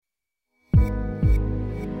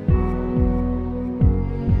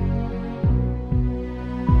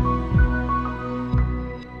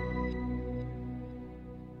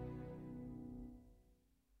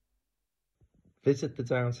visit the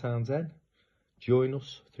Downtown Den. Join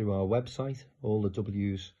us through our website, all the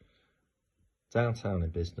W's,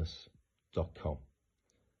 downtowninbusiness.com.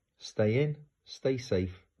 Stay in, stay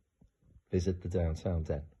safe, visit the Downtown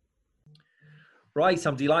Den. Right,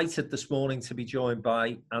 I'm delighted this morning to be joined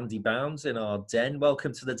by Andy Bounds in our den.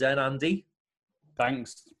 Welcome to the den, Andy.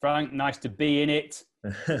 Thanks, Frank. Nice to be in it.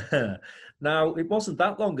 Now, it wasn't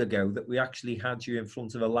that long ago that we actually had you in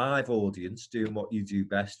front of a live audience doing what you do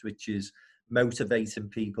best, which is motivating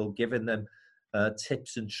people, giving them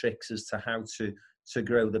tips and tricks as to how to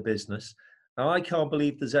grow the business. Now, I can't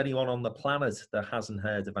believe there's anyone on the planet that hasn't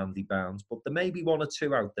heard of Andy Bounds, but there may be one or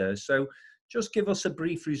two out there. So just give us a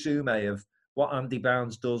brief resume of what Andy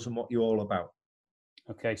Bounds does and what you're all about.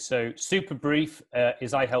 Okay, so super brief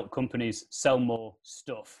is I help companies sell more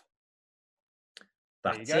stuff.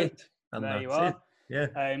 That's there you go. It. And there that's you are. It. Yeah.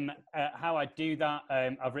 How I do that,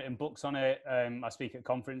 I've written books on it. I speak at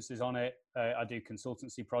conferences on it. I do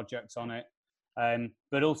consultancy projects on it.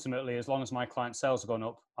 But ultimately, as long as my client sales have gone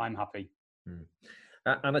up, I'm happy.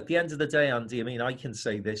 And at the end of the day, Andy, I mean, I can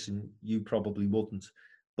say this and you probably wouldn't,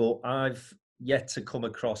 but I've yet to come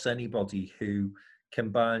across anybody who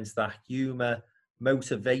combines that humour,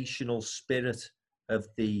 motivational spirit of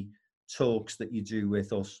the talks that you do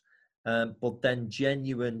with us, but then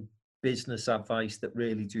genuine business advice that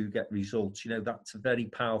really do get results. You know, that's a very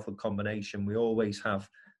powerful combination. We always have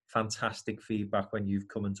fantastic feedback when you've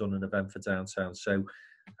come and done an event for Downtown. So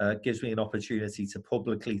it gives me an opportunity to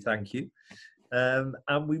publicly thank you. And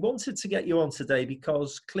we wanted to get you on today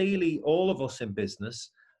because clearly all of us in business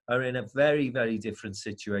are in a very, very different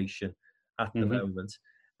situation at the moment.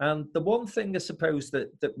 And the one thing I suppose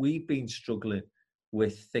that we've been struggling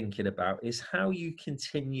with thinking about is how you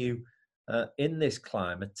continue in this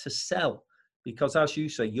climate to sell. Because as you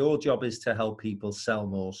say, your job is to help people sell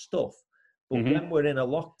more stuff. But when we're in a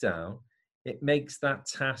lockdown, it makes that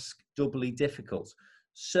task doubly difficult.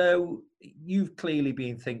 So you've clearly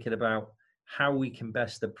been thinking about how we can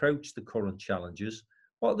best approach the current challenges.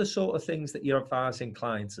 What are the sort of things that you're advising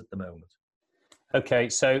clients at the moment? Okay,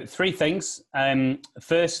 so three things.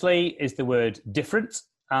 Firstly is the word different,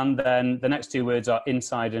 and then the next two words are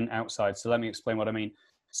inside and outside. So let me explain what I mean.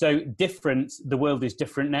 So different, the world is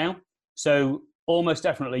different now. So almost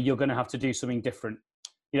definitely you're going to have to do something different.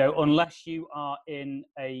 You know, unless you are in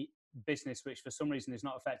a business which for some reason is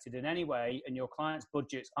not affected in any way and your clients'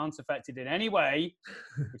 budgets aren't affected in any way,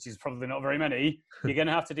 which is probably not very many, you're going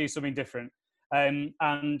to have to do something different.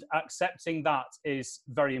 And accepting that is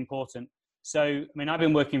very important. So, I mean, I've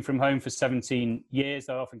been working from home for 17 years.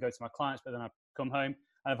 I often go to my clients, but then I come home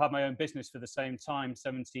and I've had my own business for the same time,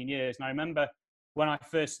 17 years. And I remember when I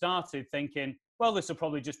first started thinking, well, this will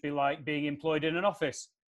probably just be like being employed in an office.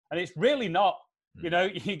 And it's really not. You know,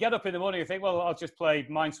 you get up in the morning and think, well, I'll just play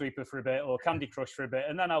Minesweeper for a bit or Candy Crush for a bit,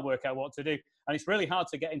 and then I'll work out what to do. And it's really hard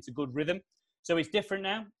to get into good rhythm. So it's different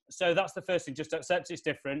now. So that's the first thing. Just accept it's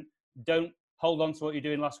different. Don't hold on to what you're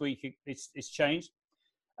doing last week. It's changed.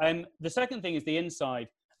 The second thing is the inside.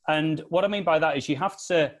 And what I mean by that is you have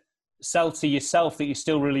to sell to yourself that you're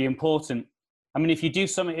still really important. I mean, if you do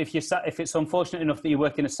something, if it's unfortunate enough that you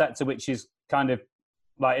work in a sector which is kind of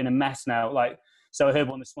like in a mess now, like, so I heard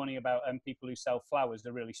one this morning about people who sell flowers.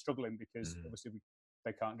 They're really struggling because obviously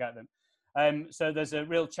they can't get them. So there's a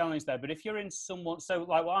real challenge there. But if you're in someone, so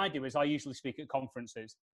like what I do is I usually speak at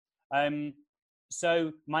conferences.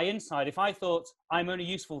 So my inside, if I thought I'm only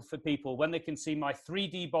useful for people when they can see my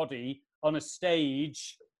 3D body on a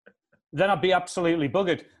stage, then I'd be absolutely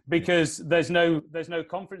buggered because there's no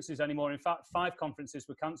conferences anymore. In fact, 5 conferences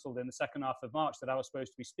were cancelled in the second half of March that I was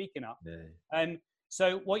supposed to be speaking at.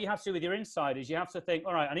 So what you have to do with your inside is you have to think,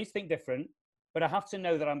 all right, I need to think different, but I have to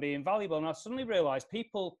know that I'm being valuable. And I suddenly realized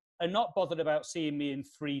people are not bothered about seeing me in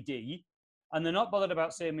 3D and they're not bothered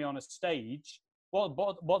about seeing me on a stage. What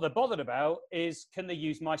they're bothered about is, can they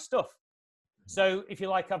use my stuff? So if you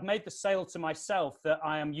like, I've made the sale to myself that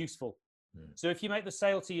I am useful. So if you make the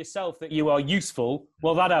sale to yourself that you are useful,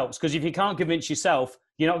 well, that helps. Because if you can't convince yourself,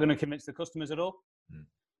 you're not going to convince the customers at all.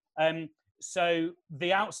 So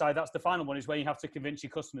the outside, that's the final one, is where you have to convince your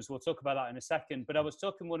customers. We'll talk about that in a second. But I was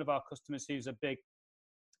talking to one of our customers who's a big,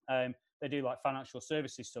 they do like financial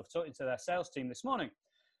services stuff, talking to their sales team this morning.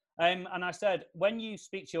 And I said, when you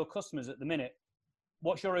speak to your customers at the minute,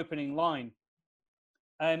 what's your opening line?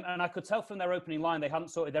 And I could tell from their opening line, they hadn't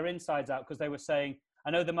sorted their insides out because they were saying, I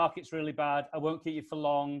know the market's really bad. I won't keep you for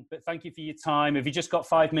long, but thank you for your time. Have you just got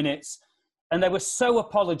 5 minutes? And they were so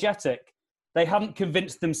apologetic. They hadn't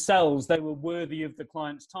convinced themselves they were worthy of the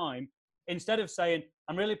client's time. Instead of saying,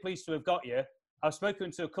 I'm really pleased to have got you. I've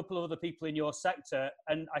spoken to a couple of other people in your sector,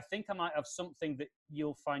 and I think I might have something that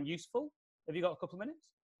you'll find useful. Have you got a couple of minutes?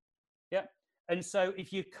 Yeah. And so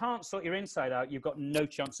if you can't sort your inside out, you've got no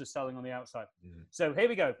chance of selling on the outside. So here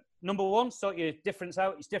we go. Number one, sort your difference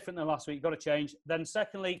out. It's different than last week. You've got to change. Then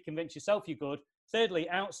secondly, convince yourself you're good. Thirdly,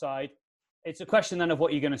 outside, it's a question then of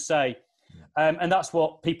what you're going to say. And that's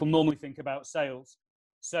what people normally think about sales.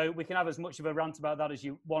 So we can have as much of a rant about that as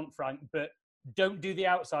you want, Frank, but don't do the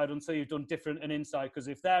outside until you've done different and inside, because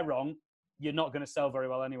if they're wrong, you're not going to sell very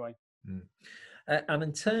well anyway. And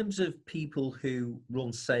in terms of people who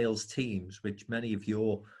run sales teams, which many of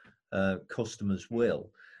your customers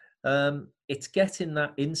will, it's getting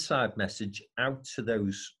that inside message out to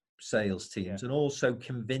those sales teams and also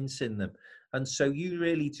convincing them. And so you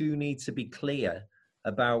really do need to be clear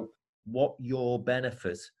about what your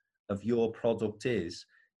benefit of your product is,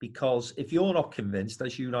 because if you're not convinced,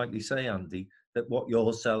 as you rightly say, Andy, that what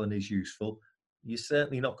you're selling is useful, you're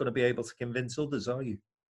certainly not going to be able to convince others, are you?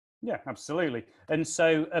 Yeah, absolutely. And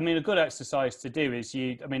so, I mean, a good exercise to do is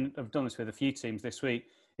I've done this with a few teams this week,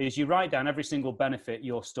 is you write down every single benefit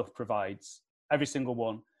your stuff provides, every single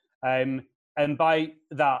one. And by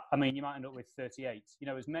that, I mean, you might end up with 38,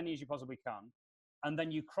 as many as you possibly can. And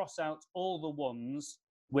then you cross out all the ones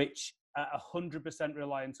which are 100%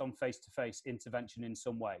 reliant on face-to-face intervention in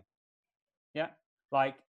some way. Yeah,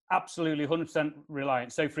 like absolutely 100%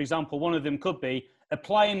 reliant. So, for example, one of them could be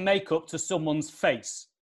applying makeup to someone's face.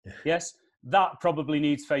 Yes, that probably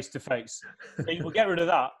needs face-to-face. So you will get rid of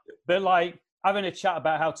that. But like having a chat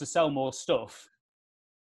about how to sell more stuff,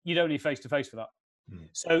 you don't need face-to-face for that.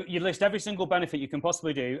 So you list every single benefit you can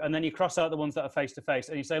possibly do, and then you cross out the ones that are face-to-face,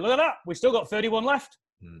 and you say, look at that, we've still got 31 left.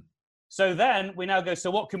 So then we now go, so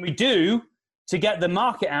what can we do to get the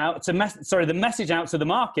market out, the message out to the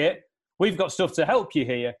market? We've got stuff to help you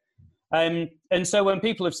here. And so when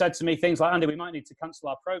people have said to me things like, Andy, we might need to cancel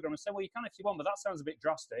our program, I say, well, you can if you want, but that sounds a bit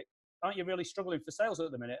drastic. Aren't you really struggling for sales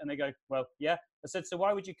at the minute? And they go, well, yeah. I said, so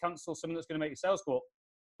why would you cancel something that's going to make your sales go up?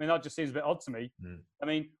 I mean, that just seems a bit odd to me. I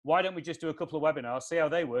mean, why don't we just do a couple of webinars, see how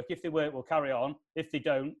they work? If they work, we'll carry on. If they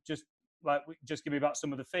don't, just give me back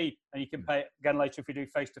some of the fee, and you can pay it again later if we do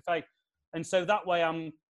face-to-face. And so that way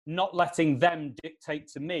I'm not letting them dictate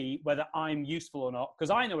to me whether I'm useful or not, because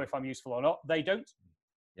I know if I'm useful or not, they don't.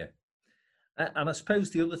 Yeah. And I suppose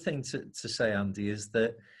the other thing to say, Andy, is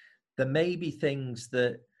that there may be things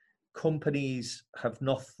that companies have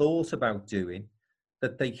not thought about doing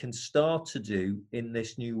that they can start to do in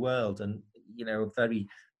this new world. And, a very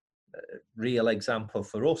real example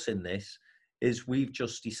for us in this is we've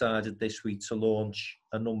just decided this week to launch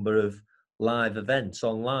a number of live events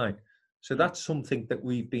online. So that's something that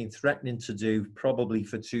we've been threatening to do probably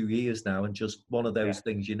for 2 years now, and just one of those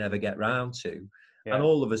things you never get round to. And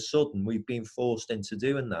all of a sudden we've been forced into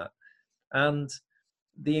doing that. And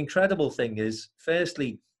the incredible thing is,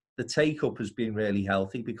 firstly, the take-up has been really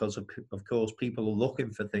healthy because of course, people are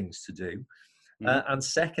looking for things to do. And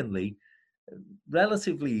secondly,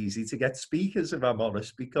 relatively easy to get speakers, if I'm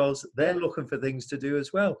honest, because they're looking for things to do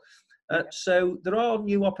as well. So there are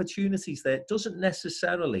new opportunities there. It doesn't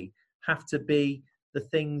necessarily have to be the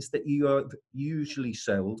things that you are usually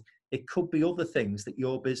sold. It could be other things that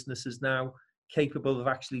your business is now capable of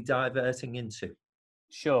actually diverting into.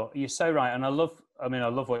 Sure, you're so right. And I love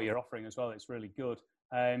what you're offering as well. It's really good.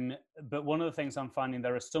 But one of the things I'm finding,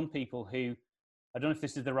 there are some people who, I don't know if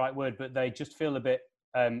this is the right word, but they just feel a bit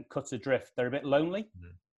cut adrift. They're a bit lonely.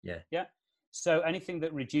 Yeah. So anything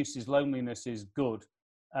that reduces loneliness is good.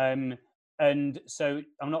 And so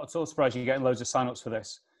I'm not at all surprised you're getting loads of signups for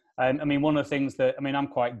this. I mean, one of the things that, I'm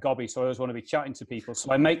quite gobby, so I always want to be chatting to people.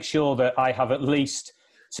 So I make sure that I have at least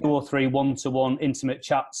 2 or 3 one-to-one intimate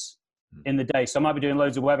chats in the day. So I might be doing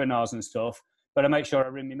loads of webinars and stuff, but I make sure I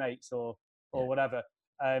ring my mates or whatever.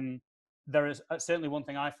 There is certainly one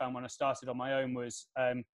thing I found when I started on my own was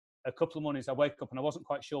a couple of mornings I wake up and I wasn't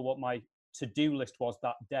quite sure what my to-do list was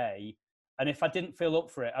that day. And if I didn't feel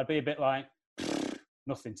up for it, I'd be a bit like,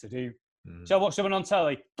 nothing to do. Shall I watch something on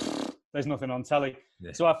telly? There's nothing on telly.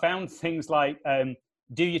 So I found things like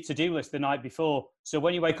do your to-do list the night before. So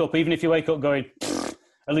when you wake up, even if you wake up going,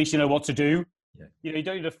 at least you know what to do. You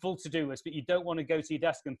don't need a full to-do list, but you don't want to go to your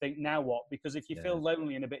desk and think, now what? Because if you feel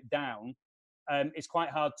lonely and a bit down, it's quite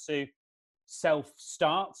hard to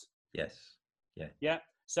self-start. Yeah.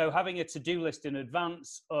 So having a to-do list in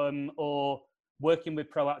advance, or working with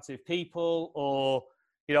proactive people, or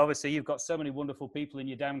obviously you've got so many wonderful people in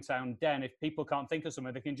your downtown den. If people can't think of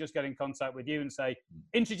something, they can just get in contact with you and say,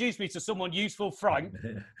 introduce me to someone useful, Frank.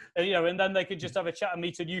 And then they can just have a chat and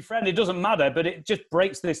meet a new friend. It doesn't matter, but it just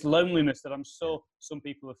breaks this loneliness that I'm sure some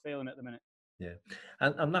people are feeling at the minute.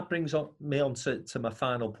 And that brings me on to my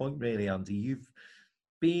final point, really, Andy.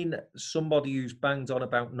 been somebody who's banged on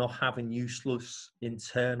about not having useless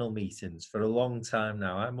internal meetings for a long time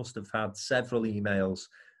now. I must have had several emails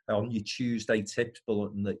on your Tuesday tips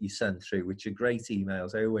bulletin that you sent through, which are great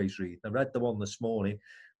emails. I always read. I read the one this morning,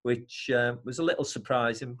 which was a little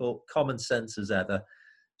surprising, but common sense as ever.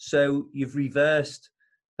 So you've reversed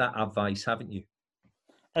that advice, haven't you?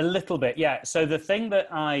 A little bit, yeah. So the thing that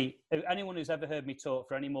anyone who's ever heard me talk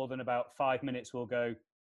for any more than about 5 minutes will go,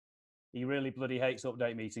 he really bloody hates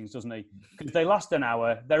update meetings, doesn't he? Because they last an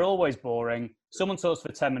hour. They're always boring. Someone talks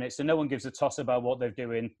for 10 minutes and no one gives a toss about what they're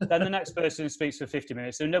doing. Then the next person speaks for 50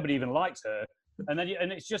 minutes and nobody even likes her. And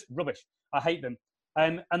it's just rubbish. I hate them.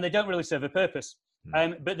 And they don't really serve a purpose.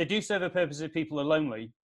 But they do serve a purpose if people are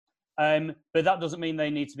lonely. But that doesn't mean they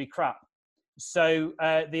need to be crap. So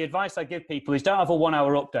the advice I give people is don't have a 1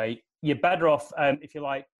 hour update. You're better off, if you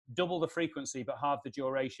like, double the frequency but halve the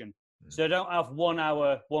duration. So don't have 1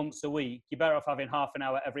 hour once a week. You're better off having half an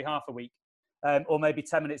hour every half a week, or maybe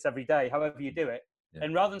 10 minutes every day, however you do it. Yeah.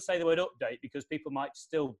 And rather than say the word update, because people might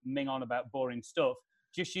still ming on about boring stuff,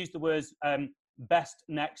 just use the words best,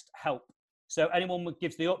 next, help. So anyone who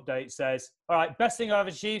gives the update says, all right, best thing I've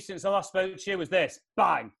achieved since I last spoke to you was this,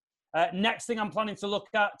 bang. Next thing I'm planning to look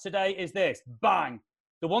at today is this, bang.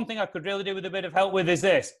 The one thing I could really do with a bit of help with is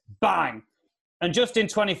this, bang. And just in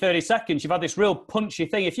 20, 30 seconds, you've had this real punchy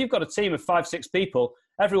thing. If you've got a team of 5, 6 people,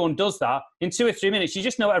 everyone does that. In 2 or 3 minutes, you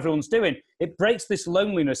just know what everyone's doing. It breaks this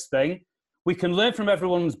loneliness thing. We can learn from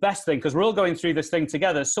everyone's best thing because we're all going through this thing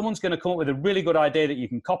together. Someone's going to come up with a really good idea that you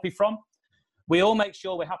can copy from. We all make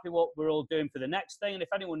sure we're happy what we're all doing for the next thing. And if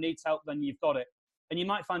anyone needs help, then you've got it. And you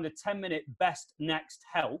might find a 10-minute best next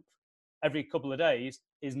help every couple of days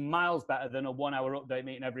is miles better than a 1 hour update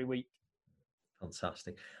meeting every week.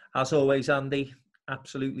 Fantastic. As always, Andy,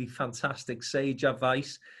 absolutely fantastic sage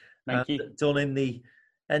advice. Thank you. Done in the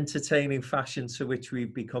entertaining fashion to which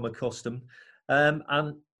we've become accustomed.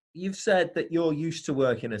 And you've said that you're used to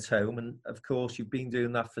working at home. And of course, you've been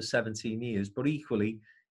doing that for 17 years. But equally,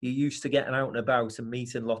 you're used to getting out and about and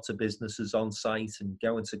meeting lots of businesses on site and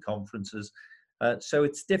going to conferences. So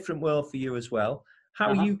it's a different world for you as well. How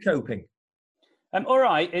are you coping? All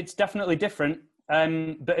right. It's definitely different.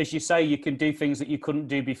 But as you say, you can do things that you couldn't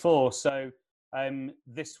do before. So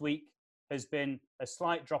this week has been a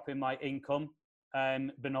slight drop in my income,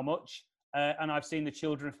 but not much. And I've seen the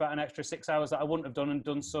children for about an extra 6 hours that I wouldn't have done and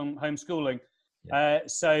done some homeschooling. Yeah.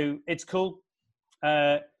 So it's cool.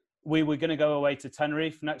 We were going to go away to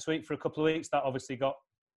Tenerife next week for a couple of weeks. That obviously got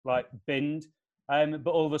binned. But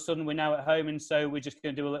all of a sudden we're now at home. And so we're just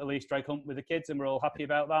going to do a little Easter egg hunt with the kids and we're all happy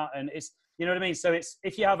about that. And it's, you know what I mean? So it's,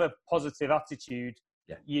 if you have a positive attitude,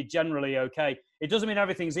 you're generally okay. It doesn't mean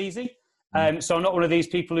everything's easy. So I'm not one of these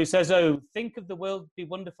people who says, oh, think of the world be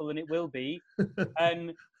wonderful, and it will be.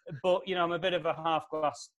 But, you know, I'm a bit of a half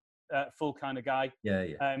glass full kind of guy.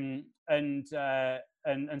 And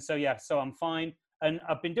so, yeah, so I'm fine. And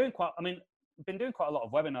I've been doing quite a lot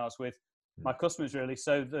of webinars with my customers, really.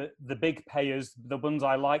 So the big payers, the ones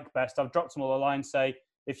I like best, I've dropped them all a line, say,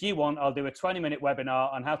 if you want, I'll do a 20-minute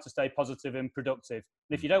webinar on how to stay positive and productive.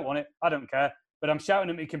 And if you don't want it, I don't care. But I'm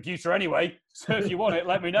shouting at my computer anyway. So if you want it,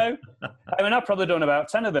 let me know. I mean, I've probably done about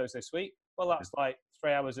 10 of those this week. Well, that's like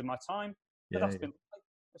 3 hours of my time. But that's been,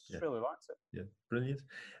 I just really liked it. Yeah, brilliant.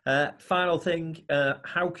 Final thing,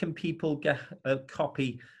 how can people get a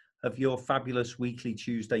copy of your fabulous weekly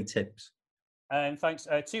Tuesday tips? Thanks.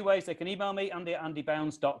 2 ways. They can email me,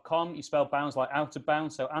 andy@andybounds.com. You spell bounds like out of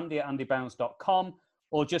bounds. So andy@andybounds.com.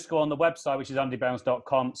 Or just go on the website, which is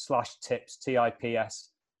andybounds.com/tips,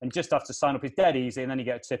 TIPS. And just have to sign up. It's dead easy, and then you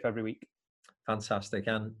get a tip every week. Fantastic,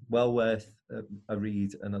 and well worth a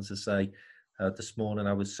read. And as I say, this morning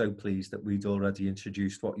I was so pleased that we'd already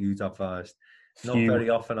introduced what you'd advised. Not very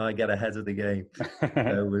often I get ahead of the game.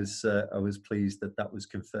 I was pleased that was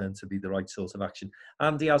confirmed to be the right sort of action.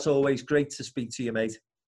 Andy, as always, great to speak to you, mate.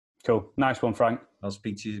 Cool. Nice one, Frank. I'll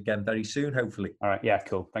speak to you again very soon, hopefully. All right. Yeah,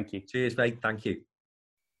 cool. Thank you. Cheers, mate. Thank you.